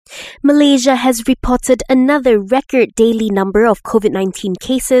Malaysia has reported another record daily number of COVID-19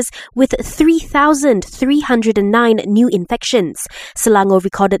 cases with 3,309 new infections. Selangor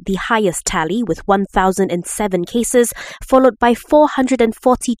recorded the highest tally with 1,007 cases, followed by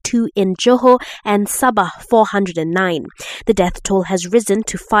 442 in Johor and Sabah 409. The death toll has risen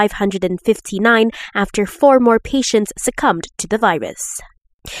to 559 after 4 more patients succumbed to the virus.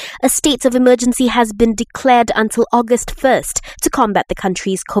 A state of emergency has been declared until August 1st to combat the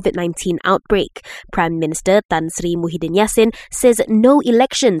country's COVID-19 outbreak. Prime Minister Tan Sri Muhyiddin Yassin says no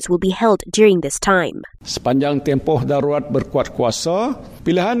elections will be held during this time. Sepanjang tempoh darurat berkuat kuasa,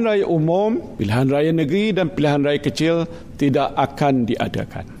 pilihan raya umum, pilihan raya negeri dan pilihan raya kecil tidak akan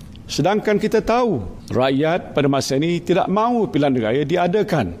diadakan. Sedangkan kita tahu, rakyat pada masa ini tidak mahu pilihan raya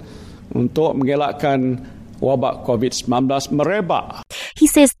diadakan untuk mengelakkan wabak COVID-19 merebak. He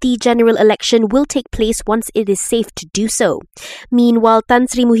says the general election will take place once it is safe to do so. Meanwhile, Tan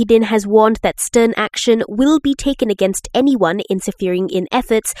Sri Muhyiddin has warned that stern action will be taken against anyone interfering in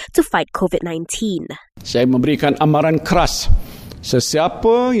efforts to fight COVID-19. Saya memberikan amaran keras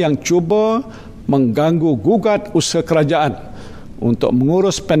sesiapa yang cuba mengganggu gugat usaha kerajaan untuk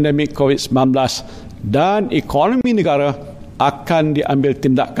mengurus pandemik COVID-19 dan ekonomi negara akan diambil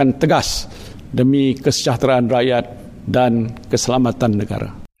tindakan tegas demi kesejahteraan rakyat dan keselamatan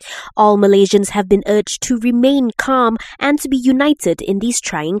negara. All Malaysians have been urged to remain calm and to be united in these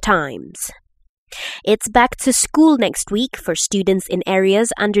trying times. It's back to school next week for students in areas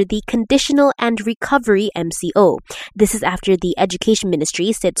under the Conditional and Recovery MCO. This is after the Education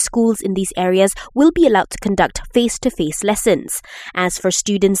Ministry said schools in these areas will be allowed to conduct face-to-face lessons. As for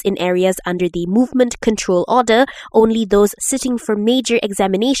students in areas under the Movement Control Order, only those sitting for major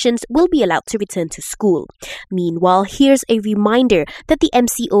examinations will be allowed to return to school. Meanwhile, here's a reminder that the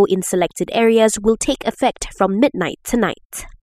MCO in selected areas will take effect from midnight tonight.